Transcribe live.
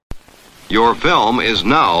Your film is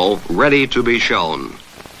now ready to be shown.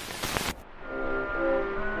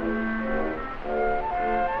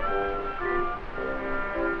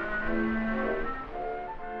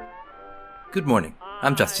 Good morning.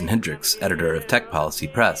 I'm Justin Hendricks, editor of Tech Policy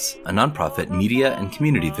Press, a nonprofit media and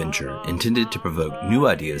community venture intended to provoke new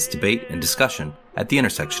ideas, debate, and discussion at the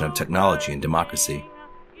intersection of technology and democracy.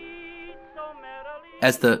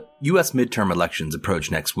 As the U.S. midterm elections approach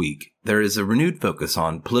next week, there is a renewed focus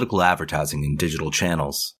on political advertising in digital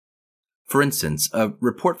channels. For instance, a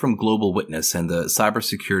report from Global Witness and the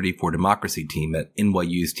Cybersecurity for Democracy team at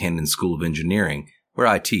NYU's Tandon School of Engineering, where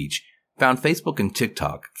I teach, found Facebook and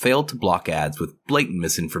TikTok failed to block ads with blatant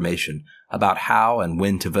misinformation about how and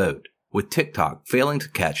when to vote, with TikTok failing to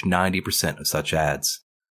catch 90% of such ads.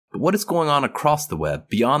 But what is going on across the web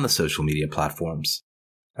beyond the social media platforms?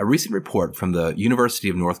 A recent report from the University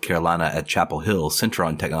of North Carolina at Chapel Hill Center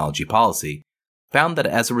on Technology Policy found that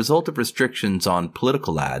as a result of restrictions on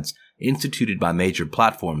political ads instituted by major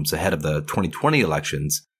platforms ahead of the 2020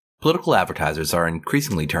 elections, political advertisers are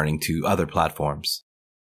increasingly turning to other platforms.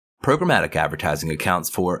 Programmatic advertising accounts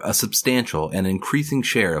for a substantial and increasing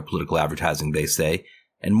share of political advertising, they say,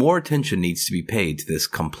 and more attention needs to be paid to this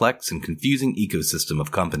complex and confusing ecosystem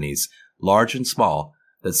of companies, large and small,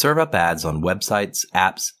 that serve up ads on websites,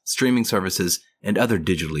 apps, streaming services, and other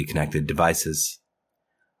digitally connected devices.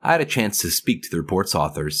 I had a chance to speak to the report's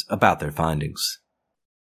authors about their findings.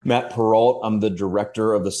 Matt Perrault, I'm the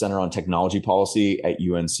director of the Center on Technology Policy at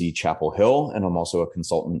UNC Chapel Hill, and I'm also a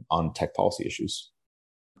consultant on tech policy issues.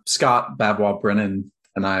 Scott Babwell-Brennan,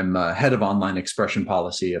 and I'm head of online expression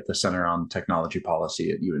policy at the Center on Technology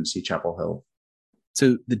Policy at UNC Chapel Hill.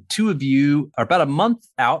 So the two of you are about a month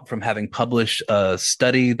out from having published a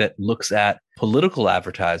study that looks at political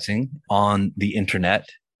advertising on the internet,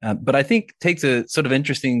 but I think takes a sort of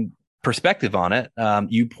interesting perspective on it.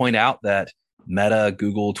 You point out that Meta,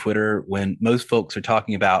 Google, Twitter, when most folks are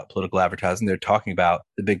talking about political advertising, they're talking about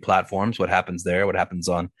the big platforms, what happens there, what happens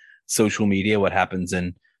on social media, what happens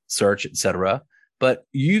in search, etc. But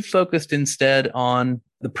you focused instead on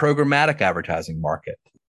the programmatic advertising market.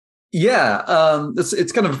 Yeah,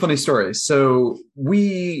 it's kind of a funny story. So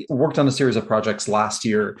we worked on a series of projects last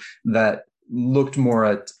year that looked more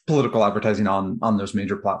at political advertising on those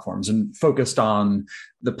major platforms and focused on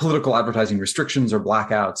the political advertising restrictions or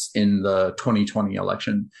blackouts in the 2020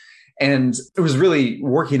 election. And it was really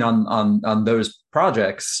working on those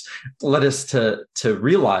projects led us to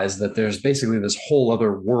realize that there's basically this whole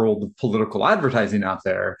other world of political advertising out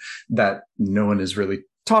there that no one is really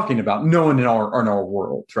talking about. No one in our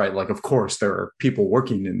world, right? Like, of course, there are people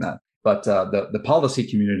working in that, but the policy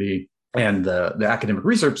community and the academic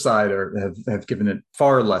research side have given it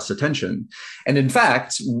far less attention. And in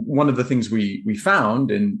fact, one of the things we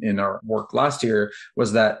found in our work last year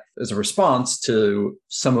was that as a response to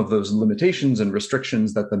some of those limitations and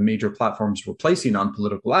restrictions that the major platforms were placing on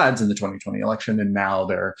political ads in the 2020 election, and now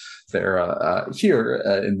they're here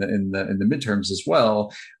in the midterms as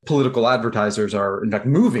well, political advertisers are in fact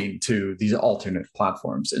moving to these alternate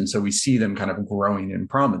platforms, and so we see them kind of growing in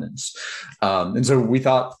prominence. And so we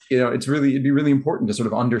thought, it'd be really important to sort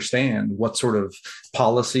of understand what sort of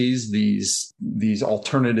policies these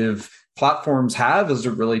alternative platforms have as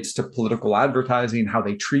it relates to political advertising, how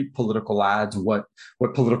they treat political ads, what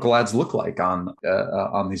political ads look like on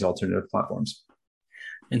these alternative platforms.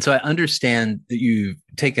 And so I understand that you've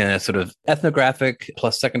taken a sort of ethnographic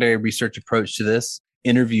plus secondary research approach to this,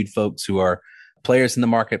 interviewed folks who are players in the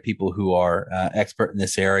market, people who are expert in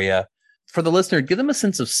this area. For the listener, give them a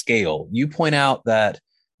sense of scale. You point out that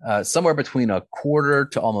somewhere between a quarter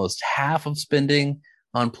to almost half of spending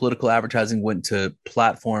on political advertising went to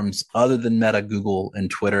platforms other than Meta, Google,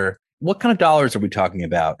 and Twitter. What kind of dollars are we talking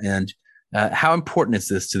about? And how important is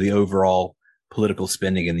this to the overall political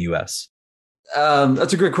spending in the U.S.?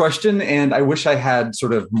 That's a great question. And I wish I had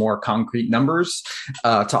sort of more concrete numbers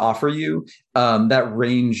to offer you. That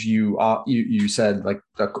range you said, like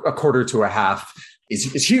a quarter to a half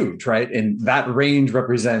is huge, right? And that range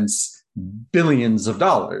represents billions of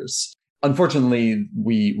dollars. Unfortunately,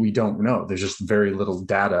 we don't know. There's just very little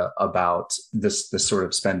data about this sort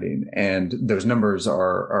of spending, and those numbers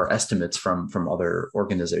are estimates from other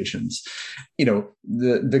organizations.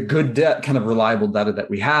 The good kind of reliable data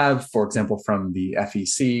that we have, for example, from the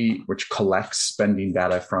FEC, which collects spending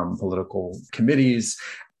data from political committees.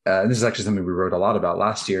 This is actually something we wrote a lot about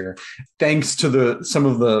last year. Thanks to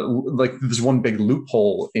there's one big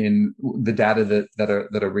loophole in the data that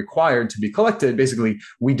are required to be collected. Basically,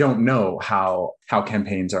 we don't know how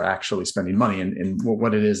campaigns are actually spending money, and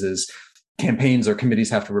what it is campaigns or committees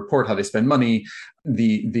have to report how they spend money.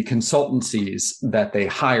 The consultancies that they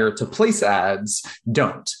hire to place ads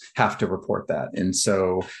don't have to report that. And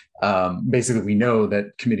so basically, we know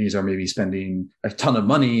that committees are maybe spending a ton of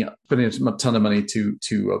money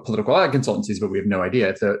to political ad consultancies, but we have no idea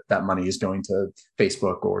if that money is going to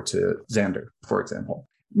Facebook or to Xandr, for example.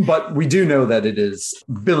 But we do know that it is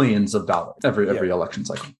billions of dollars every election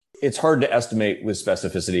cycle. It's hard to estimate with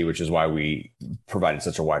specificity, which is why we provided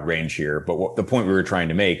such a wide range here. But the point we were trying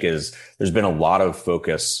to make is there's been a lot of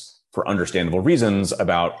focus for understandable reasons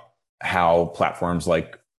about how platforms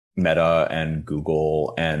like Meta and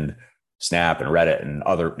Google and Snap and Reddit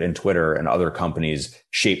and Twitter and other companies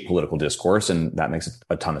shape political discourse. And that makes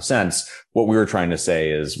a ton of sense. What we were trying to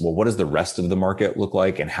say is, well, what does the rest of the market look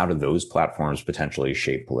like? And how do those platforms potentially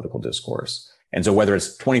shape political discourse? And so whether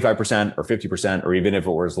it's 25% or 50%, or even if it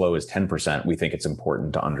were as low as 10%, we think it's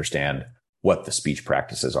important to understand what the speech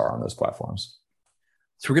practices are on those platforms.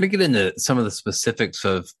 So we're going to get into some of the specifics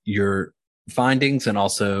of your findings and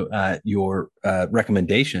also your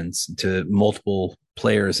recommendations to multiple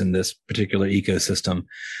players in this particular ecosystem.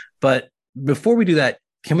 But before we do that,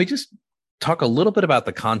 can we just talk a little bit about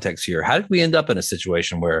the context here? How did we end up in a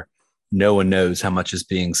situation where no one knows how much is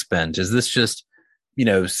being spent? Is this just,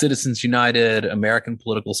 Citizens United, American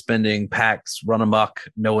political spending, PACs run amok,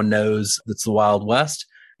 no one knows, it's the Wild West?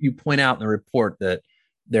 You point out in the report that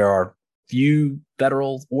there are few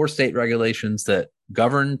federal or state regulations that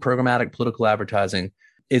govern programmatic political advertising.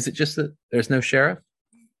 Is it just that there's no sheriff?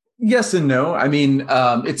 Yes and no. I mean,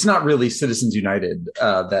 it's not really Citizens United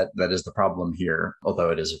that is the problem here,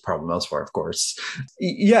 although it is a problem elsewhere, of course.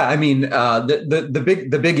 Yeah, I mean,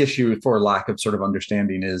 the big issue for lack of sort of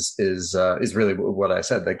understanding is really what I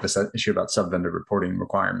said, like this issue about sub-vendor reporting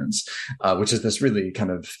requirements, which is this really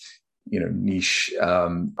kind of niche,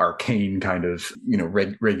 arcane kind of,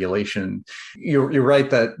 regulation. You're right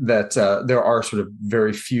that there are sort of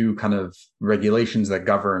very few kind of regulations that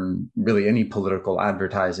govern really any political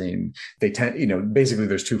advertising. They tend, basically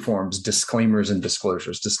there's two forms: disclaimers and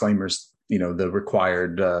disclosures. Disclaimers, the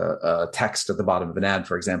required text at the bottom of an ad,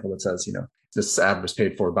 for example, that says, this ad was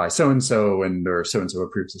paid for by so-and-so, or so-and-so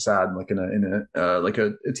approves this ad, like in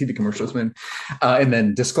a TV commercial. And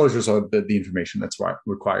then disclosures are the information that's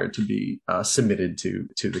required to be submitted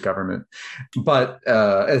to the government. But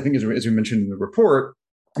I think as we mentioned in the report,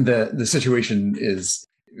 the situation is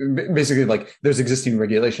basically like there's existing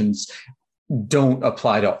regulations don't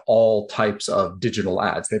apply to all types of digital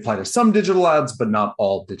ads. They apply to some digital ads, but not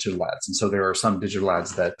all digital ads. And so there are some digital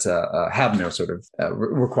ads that have no sort of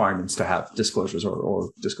requirements to have disclosures or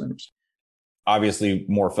disclaimers. Obviously,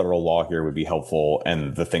 more federal law here would be helpful.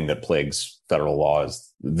 And the thing that plagues federal law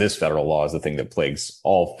is the thing that plagues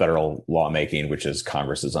all federal lawmaking, which is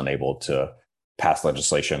Congress is unable to pass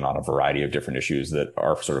legislation on a variety of different issues that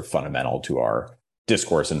are sort of fundamental to our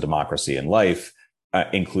discourse and democracy and life,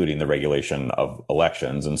 including the regulation of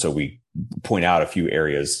elections. And so we point out a few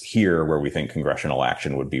areas here where we think congressional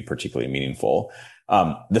action would be particularly meaningful.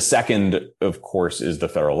 The second, of course, is the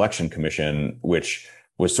Federal Election Commission, which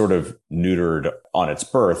was sort of neutered on its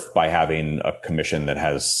birth by having a commission that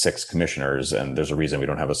has 6 commissioners. And there's a reason we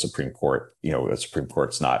don't have a Supreme Court. The Supreme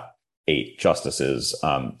Court's not 8 justices,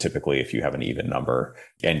 typically, if you have an even number,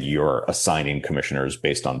 and you're assigning commissioners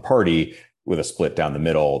based on party with a split down the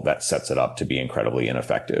middle, that sets it up to be incredibly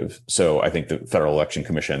ineffective. So I think the Federal Election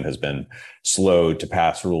Commission has been slow to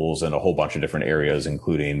pass rules in a whole bunch of different areas,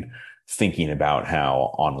 including thinking about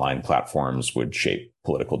how online platforms would shape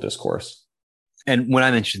political discourse. And when I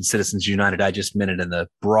mentioned Citizens United, I just meant it in the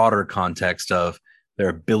broader context of there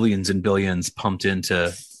are billions and billions pumped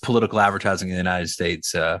into political advertising in the United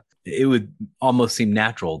States. It would almost seem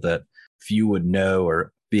natural that few would know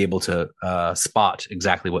or be able to spot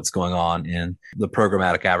exactly what's going on in the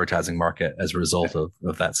programmatic advertising market as a result of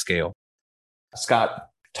that scale. Scott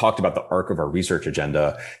talked about the arc of our research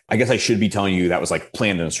agenda. I guess I should be telling you that was like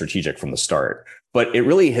planned and strategic from the start, but it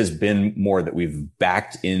really has been more that we've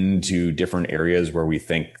backed into different areas where we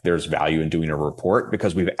think there's value in doing a report,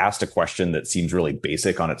 because we've asked a question that seems really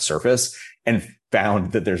basic on its surface and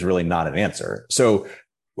found that there's really not an answer. So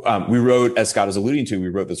we wrote, as Scott is alluding to, we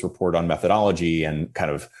wrote this report on methodology and kind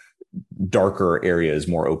of darker areas,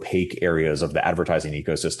 more opaque areas of the advertising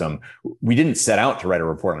ecosystem. We didn't set out to write a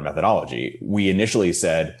report on methodology. We initially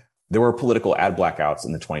said there were political ad blackouts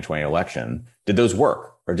in the 2020 election. Did those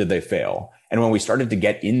work or did they fail? And when we started to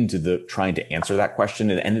get into trying to answer that question,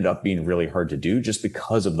 it ended up being really hard to do just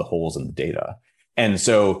because of the holes in the data. And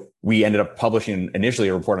so we ended up publishing initially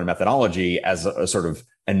a report on methodology as a sort of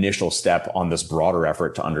initial step on this broader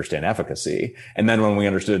effort to understand efficacy. And then when we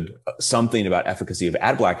understood something about efficacy of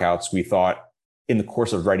ad blackouts, we thought in the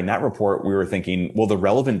course of writing that report, we were thinking, well, the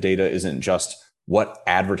relevant data isn't just what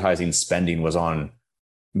advertising spending was on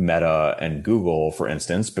Meta and Google, for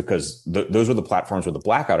instance, because those are the platforms where the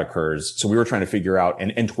blackout occurs. So we were trying to figure out,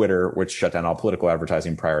 and Twitter, which shut down all political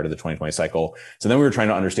advertising prior to the 2020 cycle. So then we were trying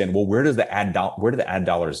to understand, well, where do the ad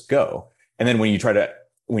dollars go? And then when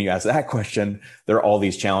you ask that question, there are all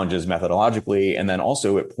these challenges methodologically. And then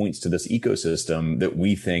also it points to this ecosystem that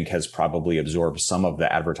we think has probably absorbed some of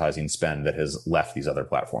the advertising spend that has left these other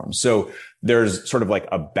platforms. So there's sort of like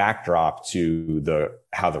a backdrop to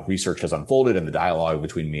how the research has unfolded and the dialogue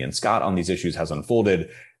between me and Scott on these issues has unfolded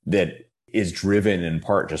that is driven in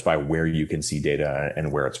part just by where you can see data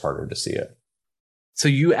and where it's harder to see it. So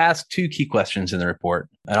you asked two key questions in the report,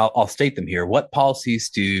 and I'll state them here. What policies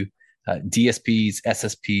do DSPs,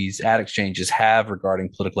 SSPs, ad exchanges have regarding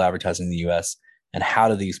political advertising in the US, and how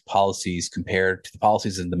do these policies compare to the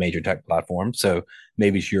policies in the major tech platforms? So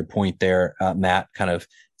maybe to your point there, Matt, kind of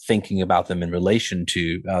thinking about them in relation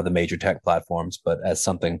to the major tech platforms, but as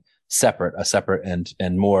something separate, a separate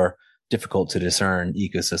and more difficult to discern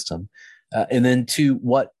ecosystem. And then to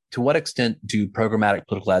what extent do programmatic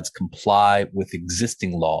political ads comply with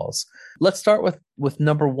existing laws? Let's start with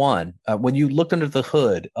number one. When you look under the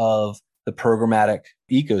hood of the programmatic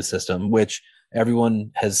ecosystem, which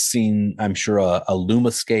everyone has seen, I'm sure, a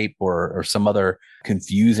Lumascape or some other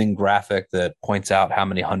confusing graphic that points out how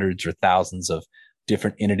many hundreds or thousands of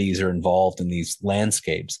different entities are involved in these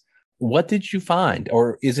landscapes. What did you find?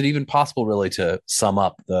 Or is it even possible really to sum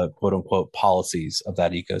up the quote unquote policies of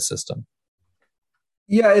that ecosystem?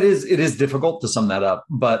 Yeah, it is difficult to sum that up,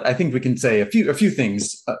 but I think we can say a few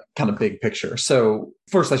things, kind of big picture. So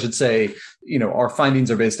first, I should say, our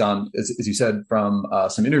findings are based on, as you said, from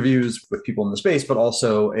some interviews with people in the space, but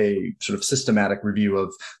also a sort of systematic review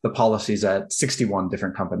of the policies at 61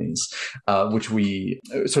 different companies, which we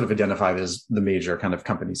sort of identified as the major kind of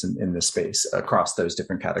companies in this space across those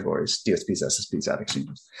different categories: DSPs, SSPs, ad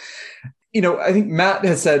exchanges. I think Matt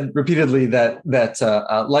has said repeatedly that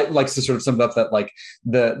likes to sort of sum it up that like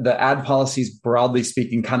the ad policies, broadly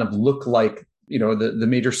speaking, kind of look like the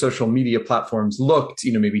major social media platforms looked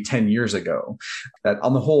maybe 10 years ago. That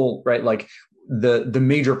on the whole, right, like the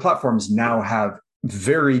major platforms now have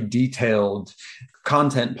very detailed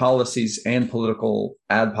content policies and political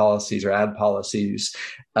ad policies or ad policies.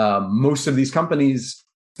 Most of these companies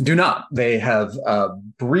do not. They have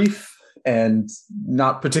brief and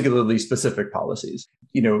not particularly specific policies,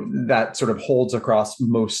 that sort of holds across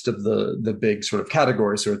most of the big sort of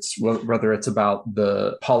categories. So it's whether it's about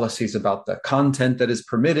the policies about the content that is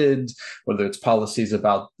permitted, whether it's policies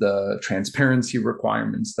about the transparency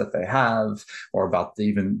requirements that they have, or about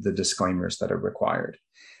even the disclaimers that are required.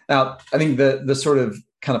 Now, I think the sort of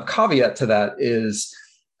kind of caveat to that is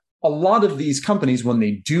a lot of these companies, when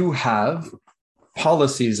they do have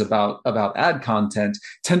policies about ad content,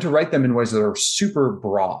 tend to write them in ways that are super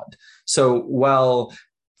broad. So while,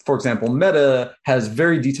 for example, Meta has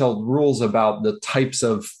very detailed rules about the types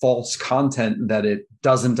of false content that it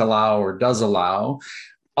doesn't allow or does allow,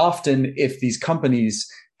 often if these companies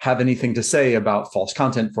have anything to say about false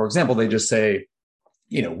content, for example, they just say,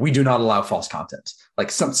 we do not allow false content,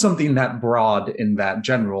 like something that broad in that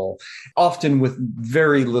general, often with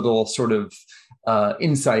very little sort of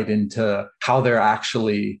insight into how they're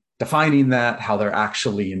actually defining that, how they're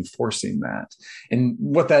actually enforcing that. And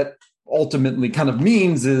what that ultimately kind of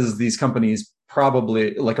means is these companies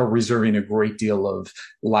probably like are reserving a great deal of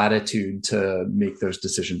latitude to make those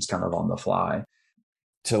decisions kind of on the fly.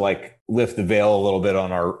 To like lift the veil a little bit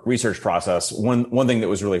on our research process, one thing that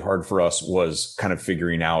was really hard for us was kind of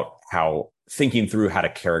figuring out thinking through how to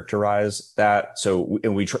characterize that. So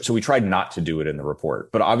we tried not to do it in the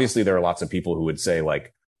report, but obviously there are lots of people who would say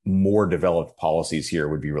like more developed policies here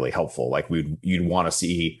would be really helpful. Like you'd want to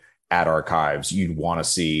see ad archives, you'd want to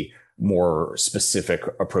see more specific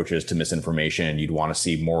approaches to misinformation, you'd want to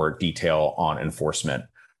see more detail on enforcement.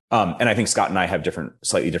 And I think Scott and I have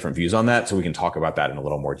slightly different views on that, so we can talk about that in a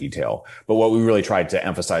little more detail. But what we really tried to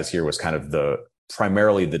emphasize here was kind of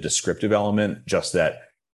primarily the descriptive element, just that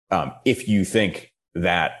if you think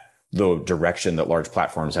that the direction that large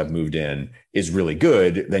platforms have moved in is really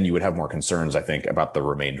good, then you would have more concerns, I think, about the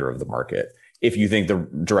remainder of the market. If you think the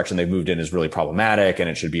direction they've moved in is really problematic and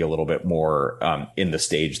it should be a little bit more in the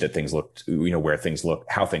stage that things looked,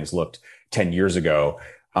 how things looked 10 years ago,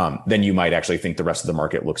 then you might actually think the rest of the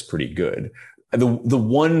market looks pretty good. The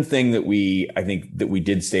one thing that we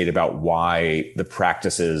did state about why the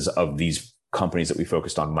practices of these companies that we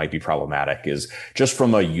focused on might be problematic is just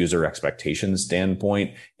from a user expectation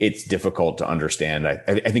standpoint, it's difficult to understand. I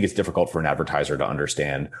think it's difficult for an advertiser to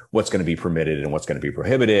understand what's going to be permitted and what's going to be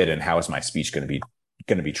prohibited and how is my speech going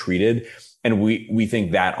to be treated. And we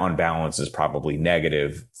think that on balance is probably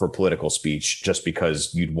negative for political speech, just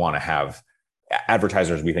because you'd want to have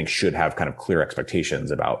advertisers, we think, should have kind of clear expectations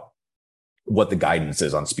about what the guidance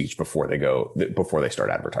is on speech before they start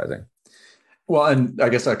advertising. Well, and I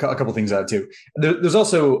guess a couple things out too. There's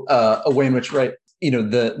also a way in which, right,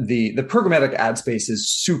 the programmatic ad space is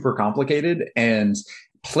super complicated, and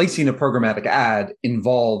placing a programmatic ad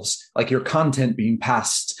involves like your content being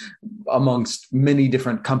passed amongst many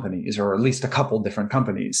different companies, or at least a couple different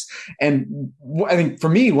companies. And I think for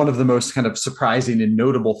me, one of the most kind of surprising and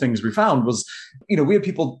notable things we found was, we had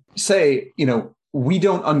people say, we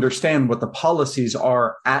don't understand what the policies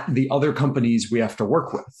are at the other companies we have to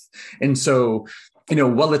work with. And so,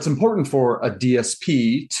 while it's important for a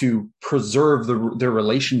DSP to preserve their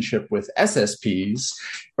relationship with SSPs,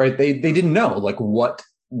 right, they didn't know like what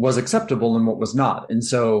was acceptable and what was not. And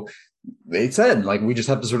so they said, like, we just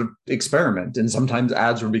have to sort of experiment. And sometimes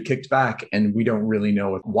ads will be kicked back and we don't really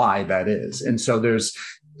know why that is. And so there's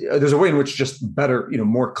a way in which just better,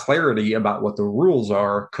 more clarity about what the rules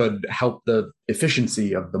are could help the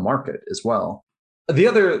efficiency of the market as well. The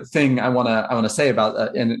other thing I want to say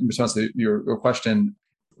about, in response to your question,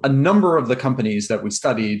 a number of the companies that we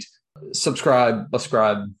studied ascribe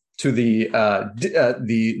to the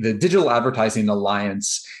Digital Advertising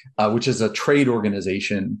Alliance, which is a trade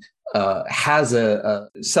organization, has a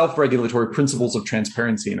self-regulatory principles of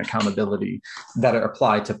transparency and accountability that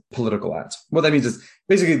apply to political ads. What that means is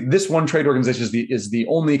basically this one trade organization is the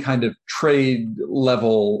only kind of trade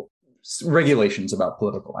level regulations about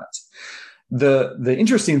political ads. The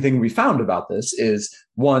interesting thing we found about this is,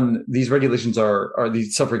 one, these regulations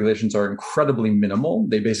these self-regulations are incredibly minimal.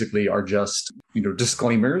 They basically are just,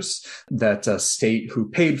 disclaimers that state who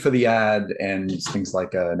paid for the ad and things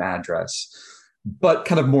like an address. But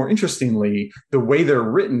kind of more interestingly, the way they're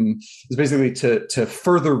written is basically to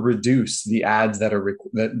further reduce the ads that are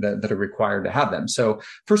that are required to have them. So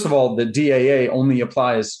first of all, the DAA only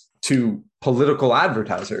applies to political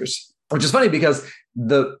advertisers, which is funny because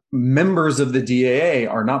the members of the DAA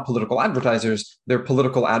are not political advertisers, they're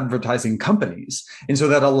political advertising companies. And so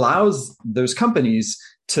that allows those companies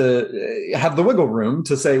to have the wiggle room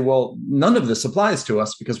to say, well, none of this applies to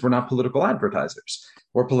us because we're not political advertisers.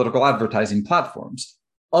 We're political advertising platforms.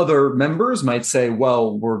 Other members might say,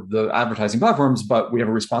 well, we're the advertising platforms, but we have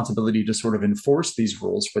a responsibility to sort of enforce these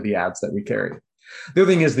rules for the ads that we carry. The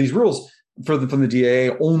other thing is these rules from the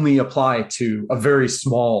DAA only apply to a very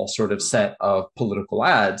small sort of set of political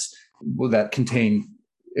ads that contain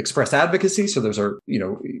express advocacy. So those are,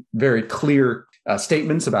 very clear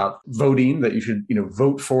statements about voting, that you should,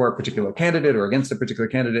 vote for a particular candidate or against a particular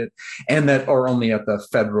candidate, and that are only at the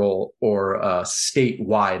federal or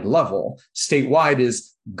statewide level. Statewide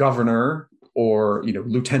is governor or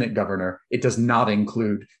lieutenant governor. It does not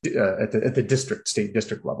include at the state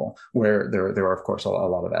district level, where there are of course a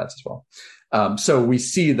lot of ads as well. So we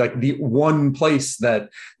see like the one place that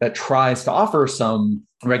tries to offer some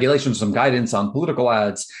regulations, some guidance on political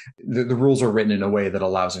ads, the rules are written in a way that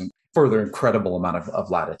allows a further incredible amount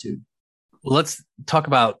of latitude. Well, let's talk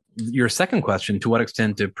about your second question. To what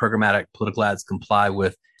extent do programmatic political ads comply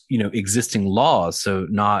with existing laws? So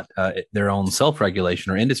not their own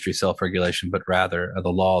self-regulation or industry self-regulation, but rather the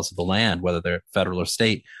laws of the land, whether they're federal or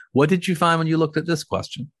state. What did you find when you looked at this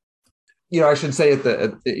question? I should say at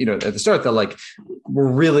the start that like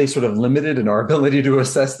we're really sort of limited in our ability to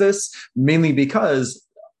assess this, mainly because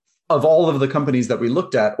of all of the companies that we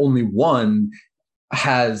looked at, only one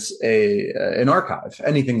has an archive,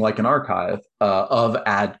 anything like an archive of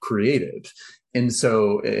ad creative. And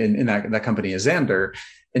so in that company is Xandr.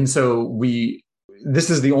 And so this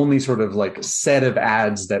is the only sort of like set of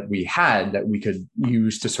ads that we had that we could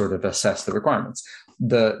use to sort of assess the requirements.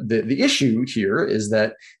 The issue here is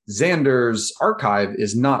that Xandr's archive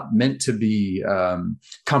is not meant to be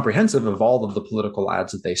comprehensive of all of the political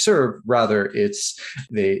ads that they serve. Rather,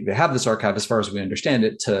 they have this archive, as far as we understand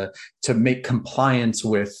it, to make compliance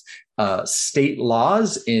with state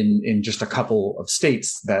laws in just a couple of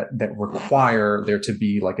states that require there to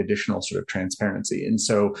be like additional sort of transparency. And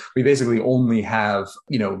so we basically only have,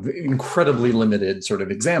 incredibly limited sort of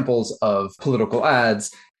examples of political ads,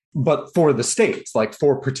 but for the states, like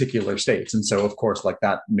for particular states. And so, of course, like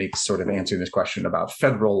that makes sort of answering this question about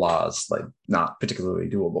federal laws, like not particularly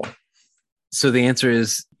doable. So the answer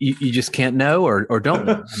is you just can't know or don't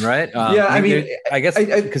know, right? Yeah, I guess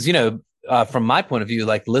because, from my point of view,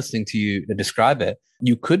 like listening to you describe it,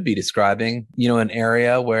 you could be describing, an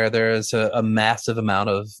area where there's a massive amount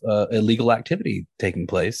of illegal activity taking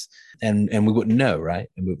place, and we wouldn't know, right?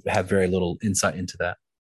 And we have very little insight into that.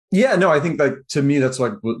 Yeah, no, I think that to me, that's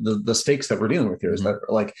like the stakes that we're dealing with here is that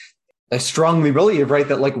like, I strongly believe, right,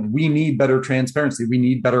 that like we need better transparency. We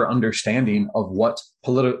need better understanding of what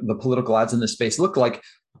the political ads in this space look like,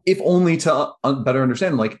 if only to better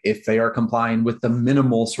understand, like, if they are complying with the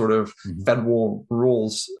minimal sort of federal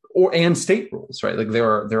rules and state rules, right? Like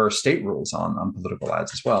there are state rules on political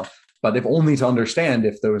ads as well. But if only to understand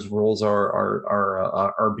if those rules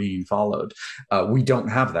are being followed. We don't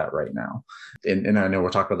have that right now. And I know we'll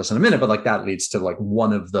talk about this in a minute, but like that leads to like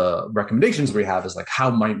one of the recommendations we have is like, how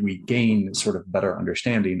might we gain sort of better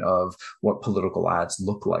understanding of what political ads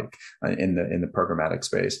look like in the programmatic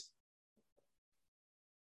space?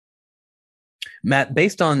 Matt,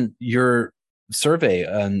 based on your survey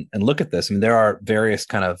and look at this, I mean, there are various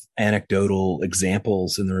kind of anecdotal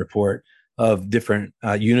examples in the report of different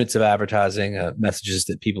units of advertising, messages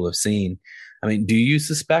that people have seen. I mean, do you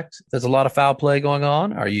suspect there's a lot of foul play going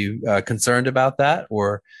on? Are you concerned about that?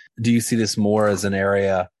 Or do you see this more as an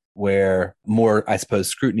area where more, I suppose,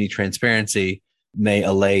 scrutiny, transparency may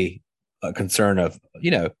allay a concern of,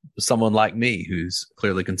 someone like me who's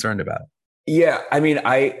clearly concerned about it? Yeah, I mean,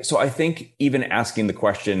 I think even asking the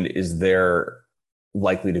question, is there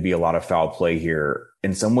likely to be a lot of foul play here?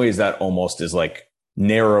 In some ways, that almost is like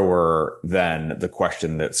narrower than the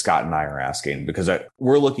question that Scott and I are asking, because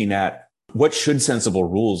we're looking at what should sensible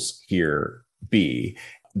rules here be.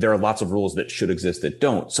 There are lots of rules that should exist that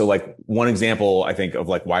don't. So like one example, I think, of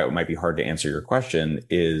like why it might be hard to answer your question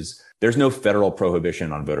is there's no federal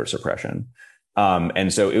prohibition on voter suppression.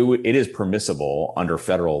 And so it is permissible under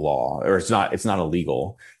federal law, or it's not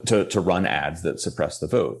illegal to run ads that suppress the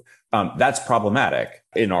vote. That's problematic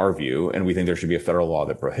in our view. And we think there should be a federal law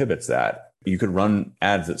that prohibits that. You could run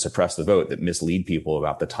ads that suppress the vote, that mislead people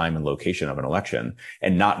about the time and location of an election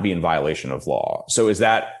and not be in violation of law. So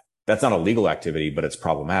that's not a legal activity, but it's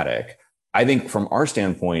problematic. I think from our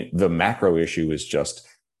standpoint, the macro issue is just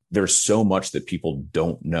there's so much that people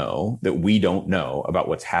don't know, that we don't know about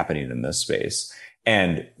what's happening in this space.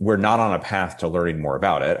 And we're not on a path to learning more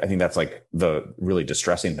about it. I think that's like the really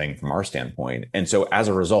distressing thing from our standpoint. And so as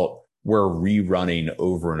a result, we're rerunning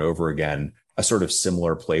over and over again a sort of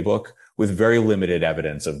similar playbook with very limited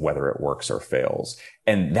evidence of whether it works or fails.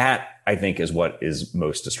 And that, I think, is what is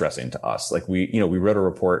most distressing to us. Like we wrote a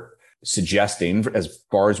report suggesting, as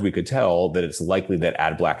far as we could tell, that it's likely that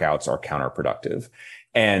ad blackouts are counterproductive.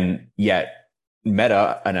 And yet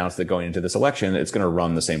Meta announced that going into this election, it's going to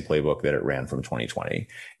run the same playbook that it ran from 2020.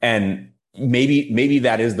 And maybe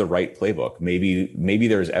that is the right playbook. Maybe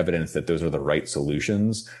there's evidence that those are the right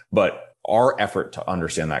solutions, but our effort to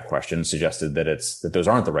understand that question suggested that those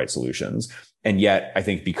aren't the right solutions. And yet I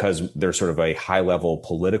think because there's sort of a high level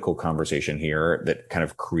political conversation here that kind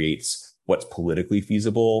of creates what's politically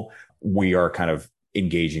feasible, we are kind of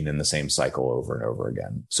engaging in the same cycle over and over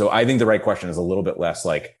again. So I think the right question is a little bit less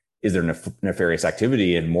like, is there nefarious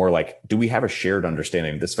activity, and more like, do we have a shared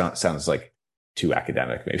understanding? This sounds like too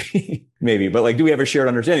academic, maybe, but like, do we have a shared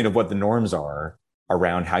understanding of what the norms are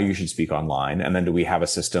around how you should speak online? And then do we have a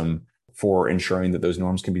system for ensuring that those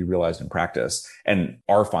norms can be realized in practice? And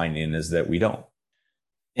our finding is that we don't.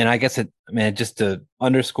 And I guess just to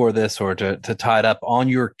underscore this, or to tie it up on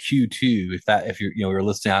your Q2, if you're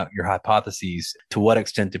listing out your hypotheses, to what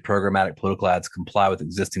extent do programmatic political ads comply with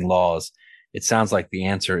existing laws? It sounds like the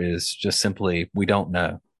answer is just simply, we don't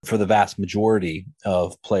know for the vast majority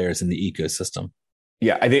of players in the ecosystem.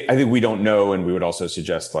 Yeah, I think we don't know. And we would also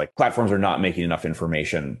suggest like platforms are not making enough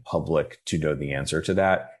information public to know the answer to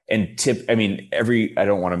that. And I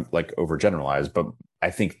don't want to like overgeneralize, but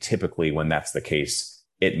I think typically when that's the case,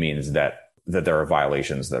 it means that there are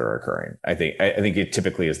violations that are occurring. I think it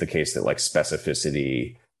typically is the case that like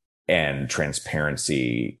specificity and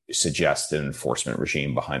transparency suggest an enforcement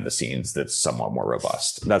regime behind the scenes that's somewhat more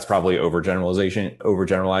robust. That's probably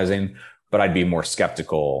overgeneralizing, but I'd be more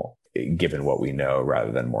skeptical given what we know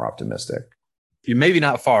rather than more optimistic. You're maybe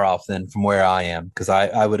not far off then from where I am, because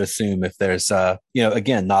I would assume if there's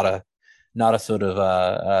again, not a sort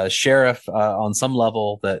of sheriff on some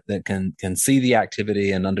level that can see the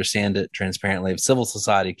activity and understand it transparently, if civil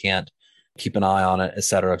society can't keep an eye on it, et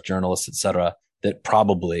cetera, if journalists, et cetera, that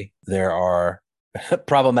probably there are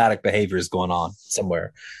problematic behaviors going on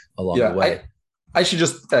somewhere along the way. I should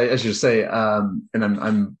just say, and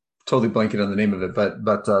I'm totally blanking on the name of it,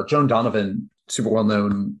 but Joan Donovan, super well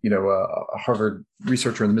known, a Harvard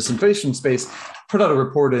researcher in the misinformation space, put out a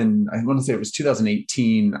report in, I want to say it was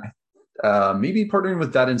 2018. I maybe partnering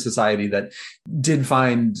with Data and Society that did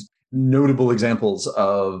find notable examples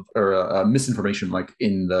of misinformation, like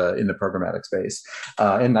in the programmatic space,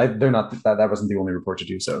 and they're not that wasn't the only report to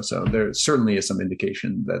do so. So there certainly is some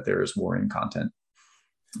indication that there is worrying content.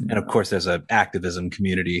 And of course, there's an activism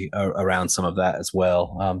community around some of that as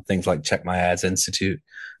well. Things like Check My Ads Institute.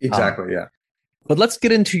 Exactly. Yeah. But let's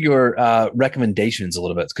get into your recommendations a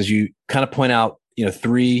little bit, because you kind of point out,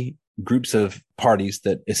 three groups of parties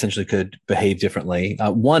that essentially could behave differently.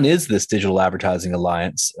 One is this Digital Advertising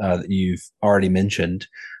Alliance that you've already mentioned.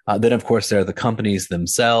 Then, of course, there are the companies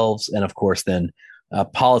themselves, and of course, then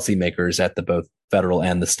policymakers at the both federal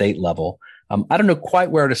and the state level. I don't know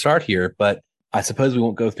quite where to start here, but I suppose we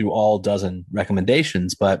won't go through all dozen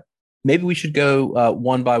recommendations, but maybe we should go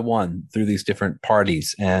one by one through these different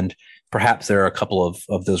parties. And perhaps there are a couple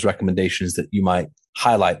of those recommendations that you might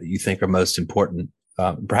highlight that you think are most important.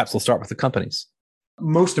 Perhaps we'll start with the companies.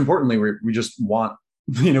 Most importantly, we just want,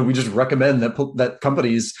 we just recommend that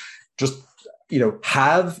companies just,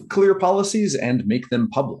 have clear policies and make them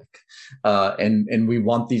public. And we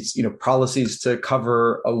want these, policies to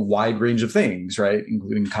cover a wide range of things, right?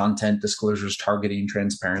 Including content, disclosures, targeting,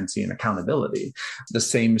 transparency, and accountability. The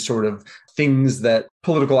same sort of things that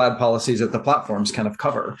political ad policies at the platforms kind of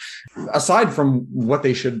cover. Aside from what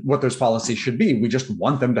those policies should be, we just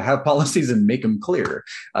want them to have policies and make them clear.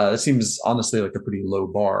 It seems honestly like a pretty low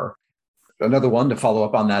bar. Another one to follow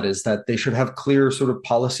up on that is that they should have clear sort of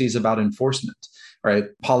policies about enforcement, right?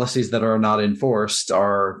 Policies that are not enforced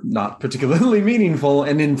are not particularly meaningful.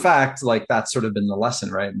 And in fact, like that's sort of been the lesson,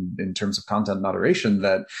 right? In terms of content moderation,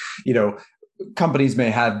 that, companies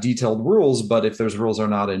may have detailed rules, but if those rules are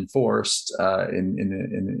not enforced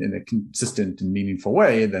in a consistent and meaningful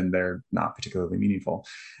way, then they're not particularly meaningful.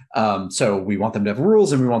 So we want them to have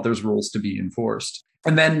rules, and we want those rules to be enforced.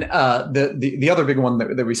 And then the other big one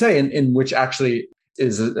that we say, in which actually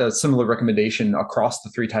is a similar recommendation across the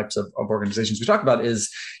three types of organizations we talk about,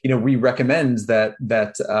 is, we recommend that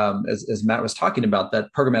as Matt was talking about, that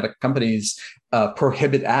programmatic companies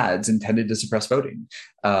prohibit ads intended to suppress voting,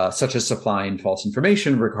 such as supplying false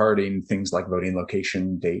information regarding things like voting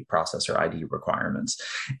location, date, process, or ID requirements.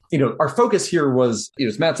 Our focus here was,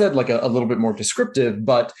 as Matt said, like a little bit more descriptive,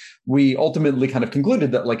 but we ultimately kind of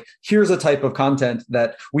concluded that, like, here's a type of content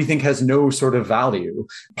that we think has no sort of value,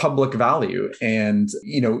 public value. And,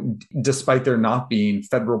 despite there not being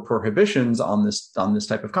federal prohibitions on this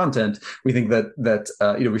type of content, we think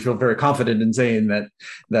that we feel very confident in saying that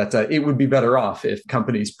it would be better off if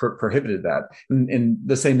companies prohibited that. And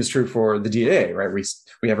the same is true for the DAA, right?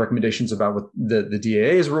 We have recommendations about what the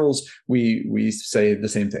DAA's rules. We say the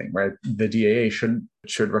same thing, right? The DAA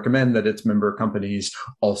should recommend that its member companies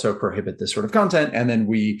also prohibit this sort of content. And then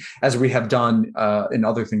we, as we have done in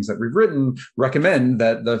other things that we've written, recommend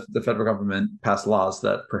that the federal government pass laws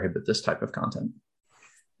that prohibit this type of content.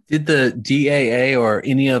 Did the DAA or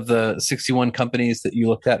any of the 61 companies that you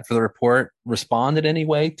looked at for the report respond in any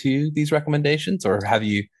way to these recommendations, or have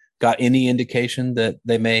you got any indication that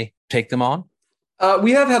they may take them on?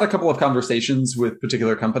 We have had a couple of conversations with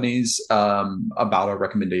particular companies about our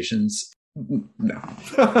recommendations. No,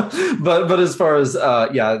 but as far as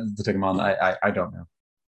to take them on, I don't know.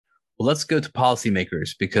 Well, let's go to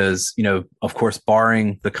policymakers, because, of course,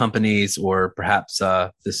 barring the companies or perhaps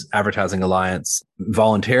this advertising alliance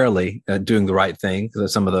voluntarily doing the right thing, because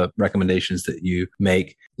of some of the recommendations that you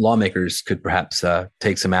make, lawmakers could perhaps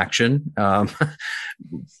take some action.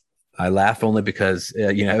 I laugh only because,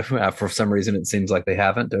 for some reason, it seems like they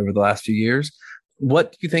haven't over the last few years.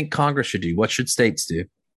 What do you think Congress should do? What should states do?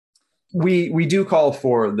 We do call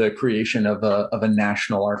for the creation of a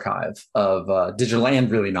national archive of digital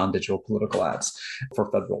and really non-digital political ads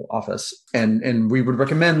for federal office, and we would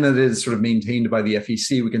recommend that it is sort of maintained by the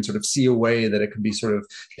FEC. We can sort of see a way that it could be sort of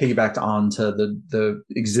piggybacked onto the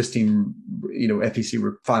existing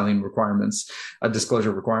FEC filing requirements,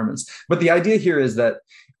 disclosure requirements. But the idea here is that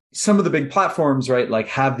some of the big platforms, right, like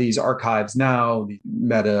have these archives now,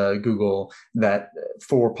 Meta, Google, that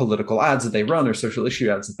for political ads that they run or social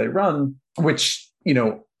issue ads that they run, which,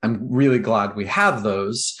 I'm really glad we have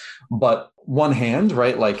those. But one hand,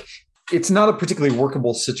 right, like it's not a particularly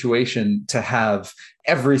workable situation to have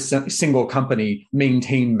every single company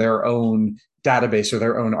maintain their own database or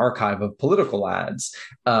their own archive of political ads.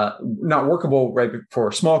 Not workable, right,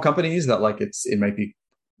 for small companies that it might be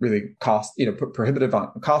really prohibitive on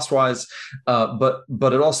cost wise, but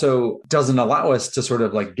it also doesn't allow us to sort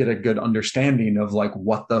of like get a good understanding of like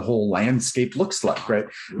what the whole landscape looks like, right?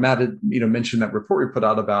 Matt had, mentioned that report we put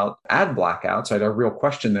out about ad blackouts, right? Our real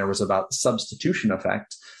question there was about the substitution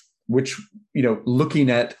effect. which, looking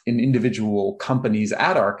at an individual company's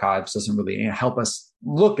ad archives doesn't really help us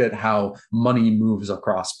look at how money moves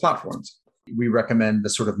across platforms. We recommend the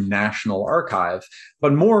sort of national archive,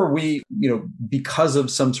 but more because of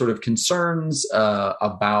some sort of concerns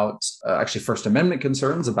about actually First Amendment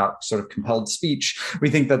concerns about sort of compelled speech, we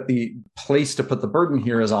think that the place to put the burden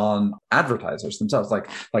here is on advertisers themselves, like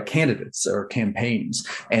candidates or campaigns,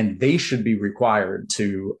 and they should be required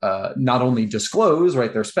to not only disclose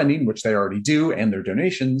their spending, which they already do, and their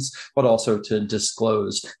donations, but also to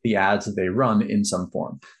disclose the ads that they run in some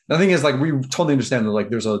form. The thing is, we totally understand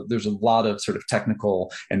that there's a lot of sort of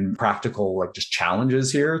technical and practical just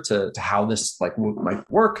challenges here to how this might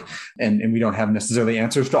work, and we don't have necessarily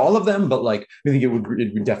answers to all of them, but we think it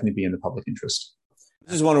would definitely be in the public interest.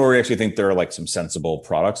 This is one where we actually think there are some sensible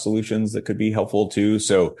product solutions that could be helpful too.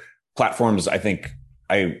 So platforms, I think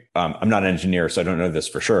I'm not an engineer, so I don't know this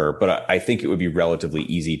for sure, but I think it would be relatively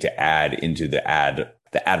easy to add into the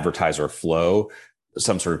advertiser flow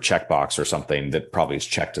some sort of checkbox or something that probably is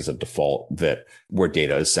checked as a default, that where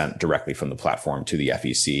data is sent directly from the platform to the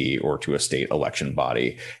FEC or to a state election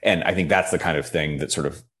body. And I think that's the kind of thing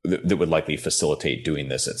that would likely facilitate doing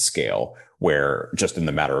this at scale, where just in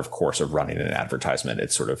the matter of course of running an advertisement,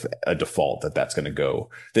 it's sort of a default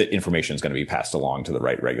that information is going to be passed along to the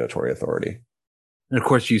right regulatory authority. And of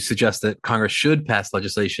course, you suggest that Congress should pass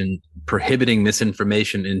legislation prohibiting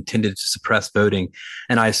misinformation intended to suppress voting.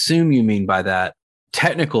 And I assume you mean by that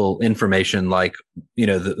technical information,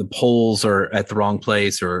 the polls are at the wrong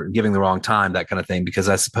place or giving the wrong time, that kind of thing, because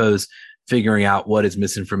I suppose figuring out what is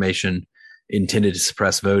misinformation intended to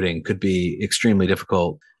suppress voting could be extremely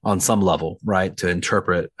difficult on some level, right, to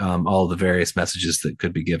interpret all of the various messages that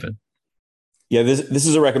could be given. Yeah, this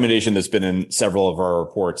is a recommendation that's been in several of our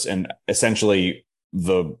reports, and essentially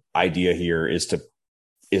the idea here is to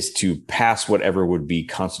pass whatever would be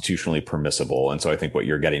constitutionally permissible. And so I think what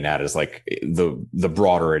you're getting at is the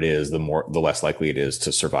broader it is, the less likely it is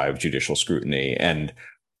to survive judicial scrutiny. And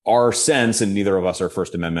our sense, and neither of us are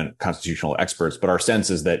First Amendment constitutional experts, but our sense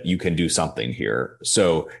is that you can do something here.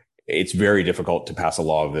 So it's very difficult to pass a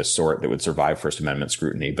law of this sort that would survive First Amendment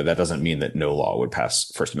scrutiny, but that doesn't mean that no law would pass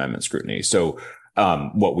First Amendment scrutiny. So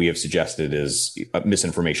what we have suggested is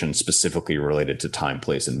misinformation specifically related to time,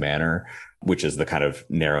 place, and manner, which is the kind of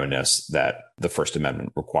narrowness that the First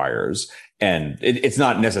Amendment requires. And it's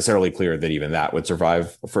not necessarily clear that even that would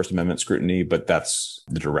survive First Amendment scrutiny, but that's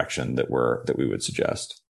the direction that we would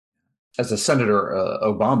suggest. As a senator,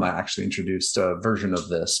 Obama actually introduced a version of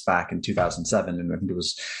this back in 2007, and I think it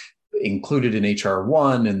was included in HR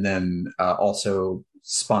 1 and then also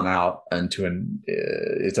spun out into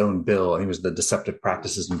its own bill. I think it was the Deceptive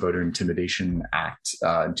Practices and Voter Intimidation Act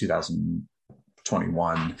in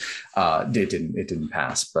 2021. It didn't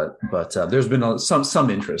pass, but there's been some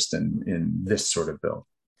interest in this sort of bill.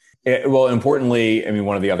 Well, importantly, I mean,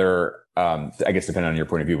 one of the other, I guess depending on your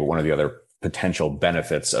point of view, but one of the other potential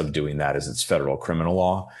benefits of doing that is it's federal criminal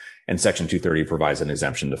law. And Section 230 provides an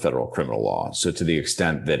exemption to federal criminal law. So to the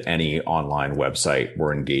extent that any online website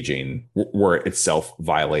were itself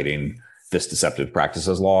violating this deceptive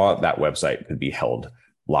practices law, that website could be held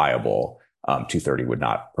liable. 230 would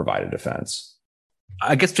not provide a defense.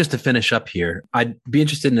 I guess just to finish up here, I'd be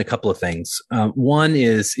interested in a couple of things. One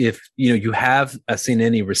is if you have seen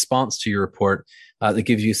any response to your report that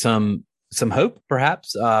gives you some hope,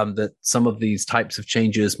 perhaps, that some of these types of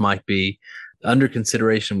changes might be under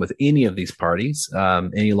consideration with any of these parties,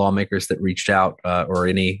 any lawmakers that reached out, or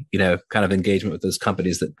any kind of engagement with those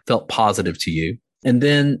companies that felt positive to you. And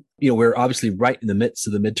then we're obviously right in the midst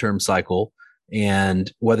of the midterm cycle,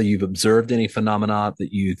 and whether you've observed any phenomena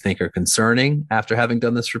that you think are concerning after having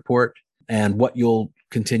done this report, and what you'll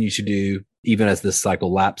continue to do even as this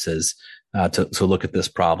cycle lapses to look at this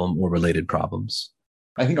problem or related problems.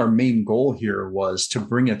 I think our main goal here was to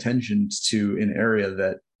bring attention to an area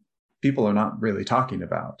that people are not really talking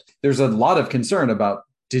about. There's a lot of concern about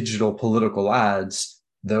digital political ads,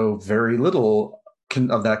 though very little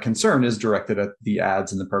of that concern is directed at the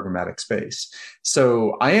ads in the programmatic space.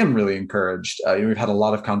 So I am really encouraged. We've had a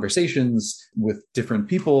lot of conversations with different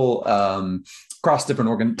people across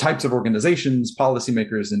different types of organizations,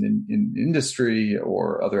 policymakers in industry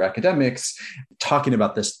or other academics, talking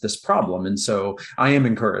about this problem. And so I am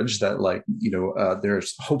encouraged that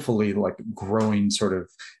there's hopefully growing sort of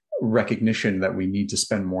recognition that we need to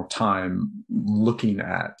spend more time looking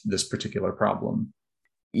at this particular problem.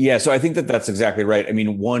 Yeah, so I think that's exactly right. I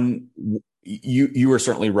mean, you were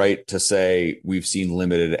certainly right to say we've seen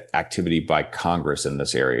limited activity by Congress in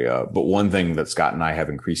this area. But one thing that Scott and I have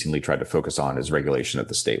increasingly tried to focus on is regulation at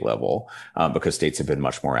the state level, because states have been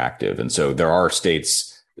much more active. And so there are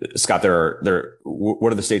states Scott,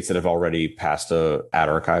 what are the states that have already passed a ad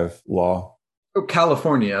archive law?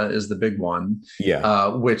 California is the big one,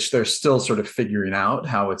 which they're still sort of figuring out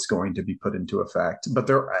how it's going to be put into effect. But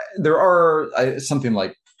there are something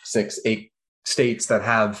like 6-8 states that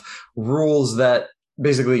have rules that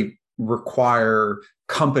basically require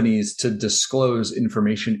companies to disclose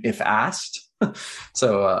information if asked.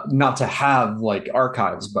 So not to have like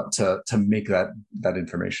archives, but to make that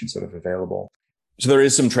information sort of available. So there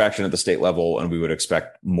is some traction at the state level, and we would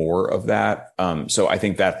expect more of that. So I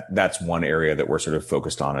think that's one area that we're sort of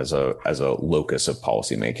focused on as a locus of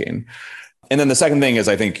policymaking. And then the second thing is,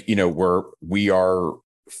 I think, we are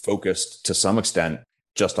focused to some extent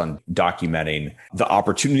just on documenting the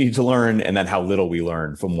opportunity to learn and then how little we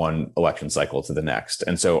learn from one election cycle to the next.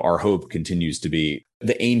 And so our hope continues to be,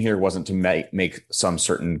 the aim here wasn't to make some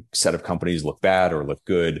certain set of companies look bad or look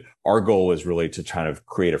good. Our goal is really to kind of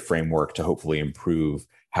create a framework to hopefully improve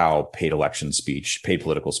how paid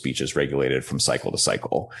political speech is regulated from cycle to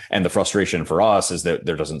cycle. And the frustration for us is that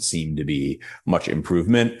there doesn't seem to be much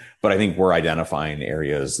improvement, but I think we're identifying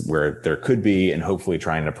areas where there could be and hopefully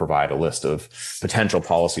trying to provide a list of potential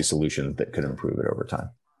policy solutions that could improve it over time.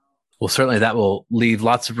 Well, certainly that will leave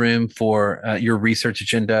lots of room for your research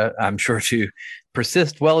agenda, I'm sure, to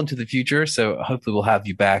persist well into the future. So hopefully we'll have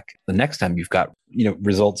you back the next time you've got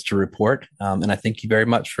results to report. And I thank you very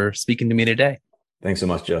much for speaking to me today. Thanks so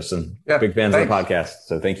much, Justin. Yeah, big fans of the podcast.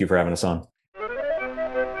 So thank you for having us on.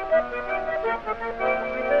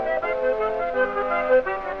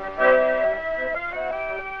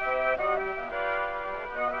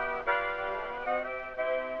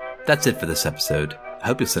 That's it for this episode. I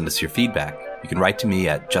hope you'll send us your feedback. You can write to me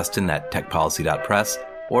at justin@techpolicy.press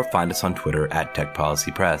or find us on Twitter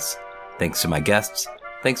 @techpolicypress. Thanks to my guests.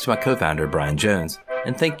 Thanks to my co-founder, Brian Jones.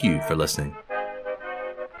 And thank you for listening.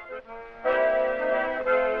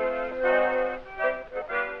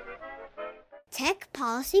 Tech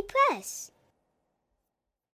Policy Press.